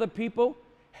out with other people,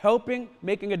 helping,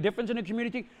 making a difference in the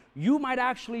community. You might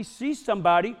actually see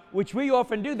somebody, which we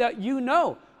often do, that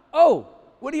oh,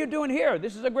 what are you doing here?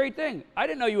 This is a great thing. I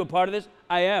didn't know you were part of this.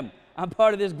 I am. I'm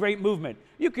part of this great movement.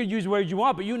 You could use words you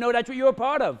want, but that's what you're a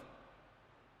part of.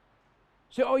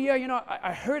 So, oh yeah,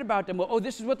 I heard about them. Well, oh,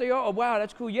 this is what they are. Oh, wow,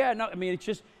 that's cool. Yeah, no, I mean, it's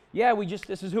just,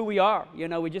 this is who we are.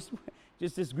 We just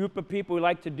this group of people who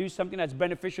like to do something that's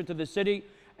beneficial to the city,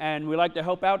 and we like to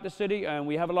help out the city, and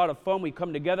we have a lot of fun. We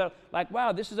come together like,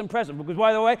 wow, this is impressive. Because,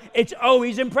 by the way, it's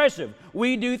always impressive.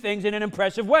 We do things in an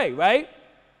impressive way, right?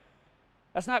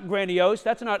 That's not grandiose.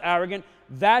 That's not arrogant.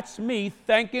 That's me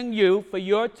thanking you for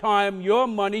your time, your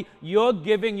money, your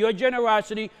giving, your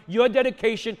generosity, your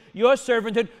dedication, your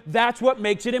servanthood. That's what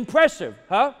makes it impressive,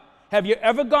 huh? Have you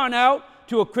ever gone out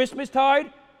to a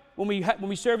Christmastide when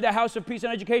we served the House of Peace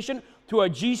and Education, to a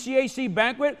GCAC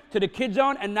banquet, to the Kids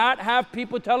Zone, and not have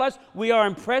people tell us we are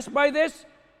impressed by this?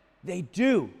 They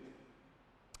do.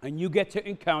 And you get to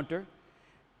encounter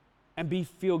and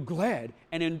feel glad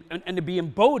and to be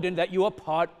emboldened that you are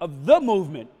part of the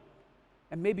movement.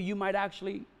 And maybe you might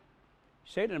actually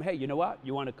say to them, hey, you know what?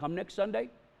 You want to come next Sunday?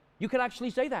 You could actually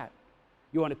say that.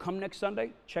 You want to come next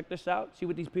Sunday? Check this out. See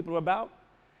what these people are about?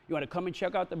 You want to come and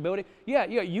check out the building? Yeah,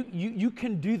 you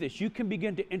can do this. You can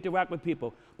begin to interact with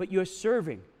people, but you're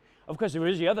serving. Of course, there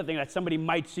is the other thing that somebody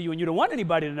might see you and you don't want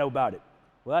anybody to know about it.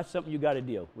 Well, that's something you got to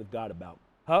deal with God about.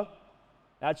 Huh?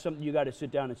 That's something you got to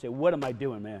sit down and say, what am I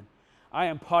doing, man? I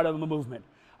am part of a movement.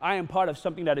 I am part of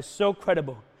something that is so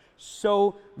credible,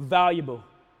 so valuable,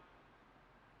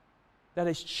 that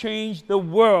has changed the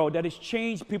world, that has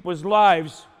changed people's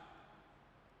lives,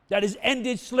 that has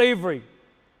ended slavery,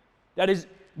 that has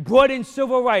brought in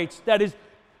civil rights, that has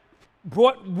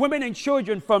brought women and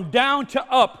children from down to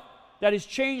up, that has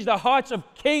changed the hearts of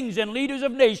kings and leaders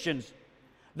of nations,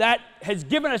 that has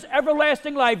given us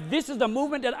everlasting life. This is the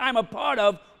movement that I'm a part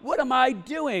of. What am I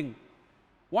doing?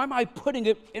 Why am I putting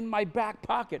it in my back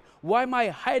pocket? Why am I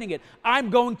hiding it? I'm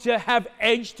going to have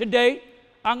edge today.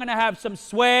 I'm going to have some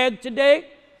swag today.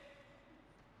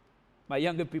 My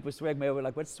younger people swag me over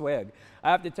like, what's swag?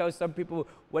 I have to tell some people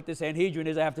what the Sanhedrin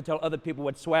is. I have to tell other people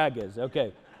what swag is.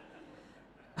 Okay.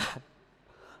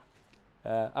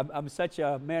 I'm such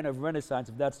a man of Renaissance,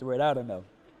 if that's the word. I don't know.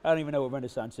 I don't even know what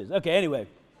Renaissance is. Okay, anyway.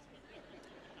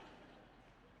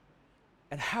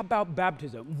 And how about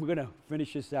baptism? We're going to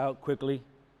finish this out quickly.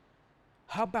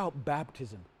 How about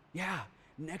baptism? Yeah,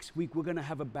 next week we're going to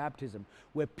have a baptism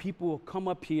where people will come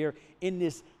up here in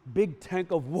this big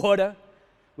tank of water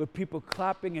with people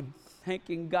clapping and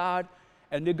thanking God,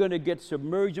 and they're going to get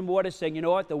submerged in water saying, you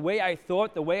know what, the way I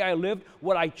thought, the way I lived,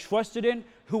 what I trusted in,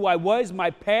 who I was,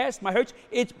 my past, my hurts,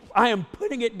 I am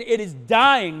putting it is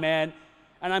dying, man,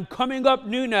 and I'm coming up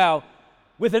new now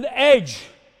with an edge,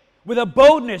 with a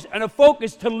boldness and a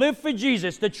focus to live for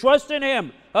Jesus, to trust in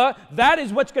Him.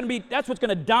 That's what's going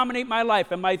to dominate my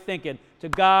life and my thinking. To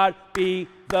God be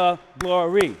the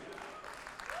glory.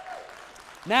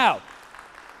 Now,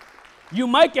 you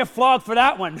might get flogged for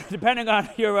that one, depending on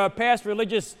your past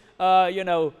religious,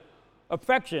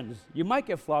 affections. You might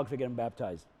get flogged for getting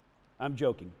baptized. I'm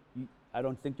joking. I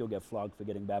don't think you'll get flogged for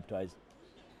getting baptized.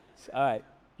 All right.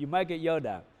 You might get yelled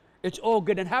at. It's all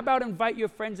good. And how about invite your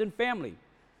friends and family?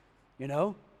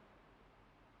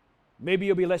 Maybe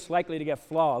you'll be less likely to get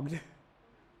flogged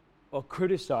or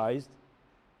criticized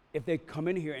if they come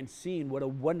in here and seen what a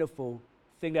wonderful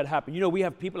thing that happened. We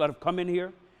have people that have come in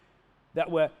here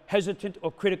that were hesitant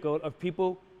or critical of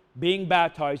people being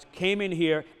baptized, came in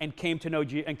here and came to know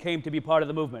Jesus and came to be part of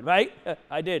the movement, right?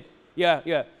 I did.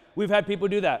 Yeah. We've had people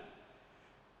do that.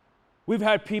 We've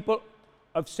had people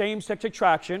of same-sex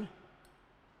attraction,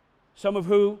 some of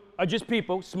who are just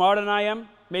people, smarter than I am,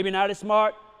 maybe not as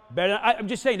smart, better. I'm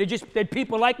just saying, they're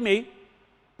people like me,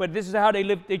 but this is how they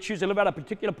live. They choose to live out a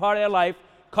particular part of their life,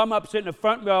 come up, sit in the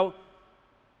front row,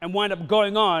 and wind up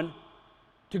going on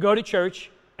to go to church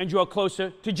and draw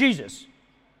closer to Jesus.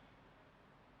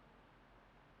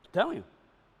 telling you.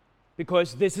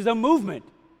 Because this is a movement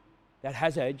that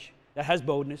has edge, that has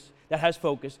boldness, that has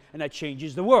focus, and that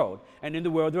changes the world. And in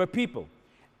the world, there are people.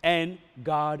 And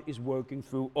God is working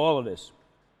through all of this.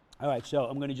 All right, so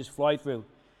I'm going to just fly through.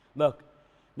 Look,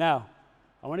 now,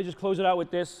 I want to just close it out with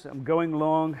this. I'm going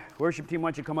long. Worship team, why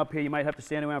don't you come up here? You might have to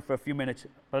stand around for a few minutes.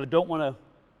 But I don't want to...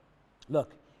 Look,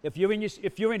 if you're in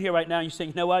here right now and you're saying,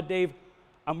 you know what, Dave?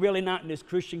 I'm really not in this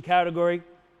Christian category.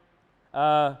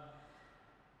 I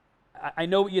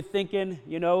know what you're thinking,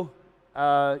 and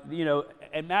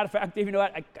matter of fact, Dave, you know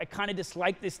what? I kind of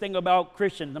dislike this thing about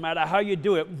Christians, no matter how you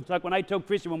do it. It's like when I told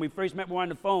Christian when we first met, we were on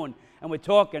the phone and we're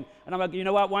talking, and I'm like, you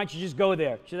know what? Why don't you just go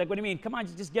there? She's like, what do you mean? Come on,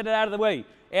 just get it out of the way.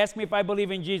 Ask me if I believe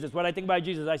in Jesus, what I think about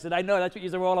Jesus. I said, I know, that's what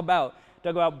you're all about.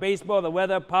 Talk about baseball, the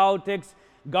weather, politics,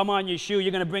 gum on your shoe.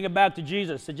 You're going to bring it back to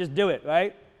Jesus, so just do it,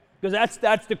 right? Because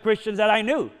that's the Christians that I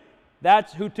knew.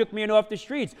 That's who took me in off the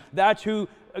streets. That's who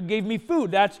gave me food.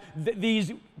 That's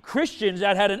these Christians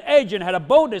that had an edge and had a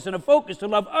boldness and a focus to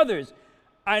love others.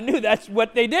 I knew that's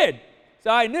what they did.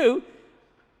 So I knew,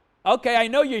 okay, I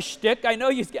know your shtick. I know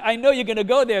you're going to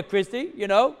go there, Christy.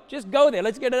 Just go there.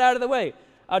 Let's get it out of the way.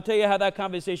 I'll tell you how that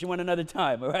conversation went another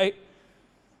time, all right?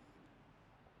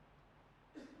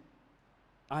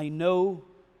 I know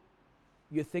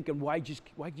you're thinking, why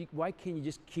can't you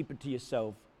just keep it to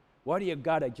yourself? Why do you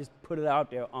got to just put it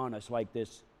out there on us like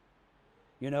this?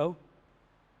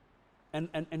 And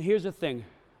here's the thing.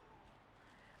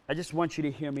 I just want you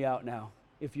to hear me out now,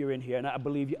 if you're in here, and I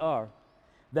believe you are.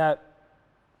 That,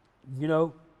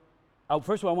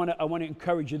 first of all, I want to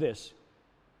encourage you this,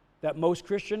 that most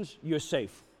Christians, you're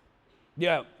safe.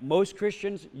 Yeah, most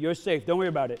Christians, you're safe. Don't worry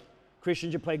about it.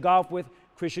 Christians you play golf with,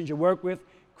 Christians you work with,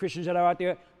 Christians that are out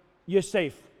there, you're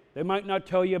safe. They might not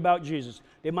tell you about Jesus.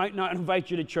 They might not invite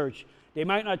you to church. They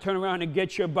might not turn around and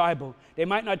get your Bible. They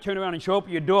might not turn around and show up at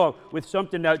your door with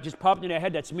something that just popped in their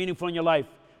head that's meaningful in your life.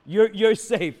 You're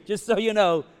safe, just so you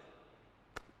know.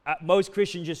 Most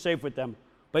Christians, you're safe with them.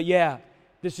 But yeah,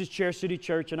 this is Chair City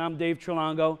Church, and I'm Dave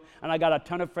Trelongo, and I got a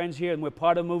ton of friends here, and we're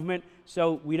part of the movement,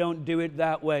 so we don't do it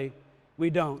that way. We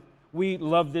don't. We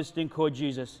love this thing called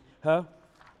Jesus. Huh?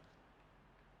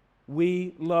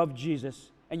 We love Jesus.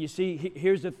 And you see,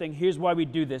 here's the thing. Here's why we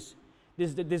do this.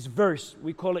 This verse,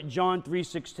 we call it John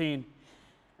 3:16.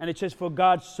 And it says, for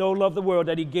God so loved the world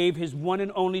that he gave his one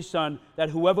and only Son, that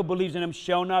whoever believes in him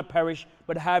shall not perish,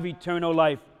 but have eternal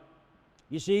life.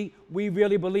 You see, we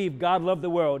really believe God loved the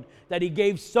world, that he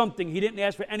gave something. He didn't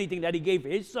ask for anything, that he gave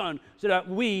his Son so that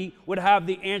we would have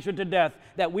the answer to death,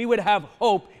 that we would have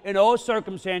hope in all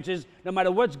circumstances, no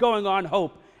matter what's going on,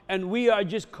 hope. And we are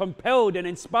just compelled and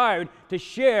inspired to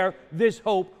share this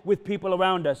hope with people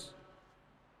around us.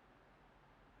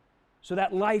 So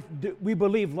that life, we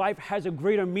believe life has a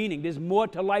greater meaning. There's more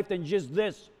to life than just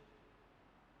this.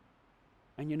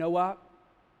 And you know what?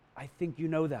 I think you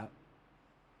know that.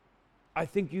 I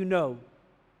think you know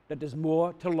that there's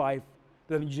more to life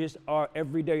than just our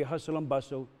everyday hustle and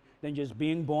bustle, than just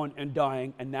being born and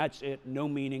dying, and that's it, no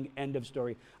meaning, end of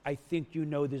story. I think you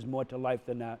know there's more to life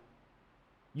than that.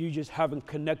 You just haven't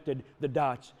connected the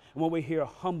dots. And what we hear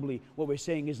humbly, what we're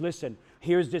saying is, listen,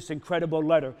 here's this incredible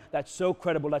letter that's so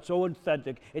credible, that's so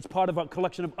authentic. It's part of a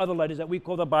collection of other letters that we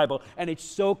call the Bible, and it's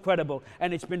so credible,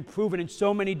 and it's been proven in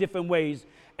so many different ways,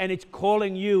 and it's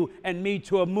calling you and me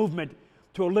to a movement,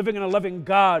 to a living and a loving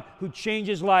God who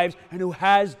changes lives and who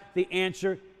has the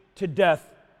answer to death.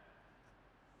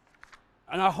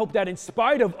 And I hope that in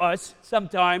spite of us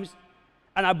sometimes,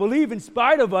 and I believe in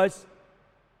spite of us,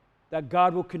 that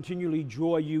God will continually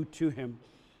draw you to him.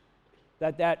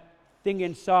 That thing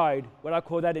inside, what I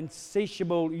call that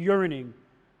insatiable yearning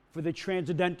for the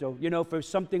transcendental, for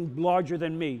something larger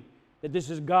than me, that this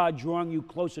is God drawing you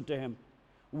closer to him,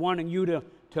 wanting you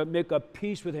to make a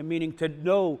peace with him, meaning to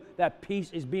know that peace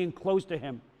is being close to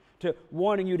him, to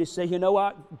wanting you to say, you know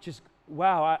what, just,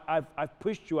 wow, I've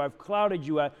pushed you, I've clouded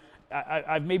you,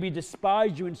 I've maybe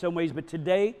despised you in some ways, but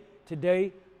today,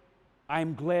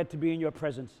 I'm glad to be in your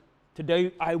presence.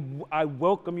 Today, I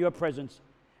welcome your presence,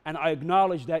 and I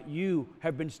acknowledge that you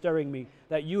have been stirring me,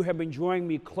 that you have been drawing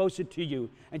me closer to you,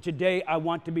 and today I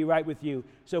want to be right with you.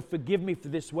 So forgive me for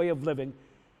this way of living.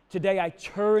 Today, I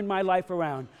turn my life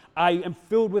around. I am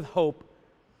filled with hope.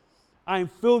 I am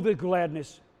filled with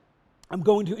gladness. I'm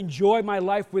going to enjoy my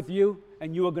life with you,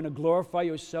 and you are going to glorify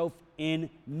yourself in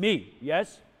me.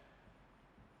 Yes?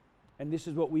 And this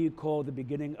is what we call the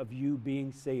beginning of you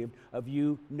being saved, of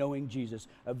you knowing Jesus,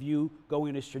 of you going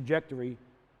in this trajectory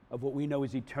of what we know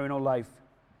is eternal life.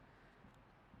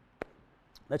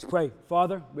 Let's pray.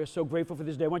 Father, we're so grateful for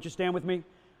this day. Why don't you stand with me?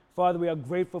 Father, we are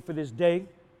grateful for this day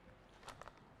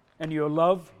and your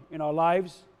love in our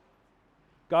lives.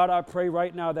 God, I pray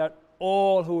right now that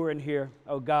all who are in here,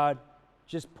 oh God,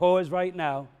 just pause right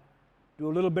now, do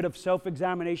a little bit of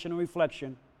self-examination and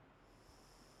reflection.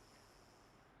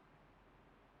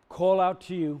 Call out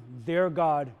to you, their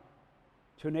God,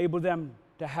 to enable them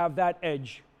to have that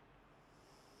edge,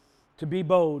 to be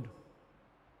bold,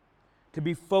 to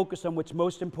be focused on what's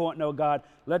most important, oh God.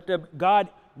 Let them, God,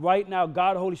 right now,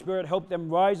 God, Holy Spirit, help them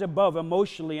rise above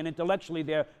emotionally and intellectually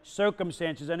their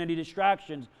circumstances and any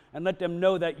distractions, and let them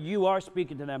know that you are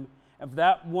speaking to them. And for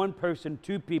that one person,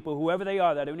 two people, whoever they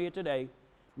are that are here today,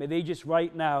 may they just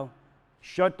right now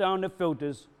shut down the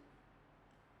filters,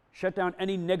 shut down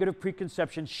any negative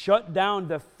preconceptions, shut down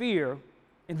the fear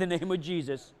in the name of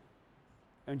Jesus,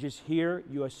 and just hear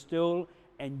your still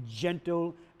and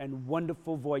gentle and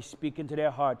wonderful voice speaking to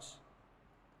their hearts,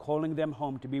 calling them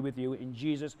home to be with you. In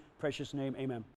Jesus' precious name, amen.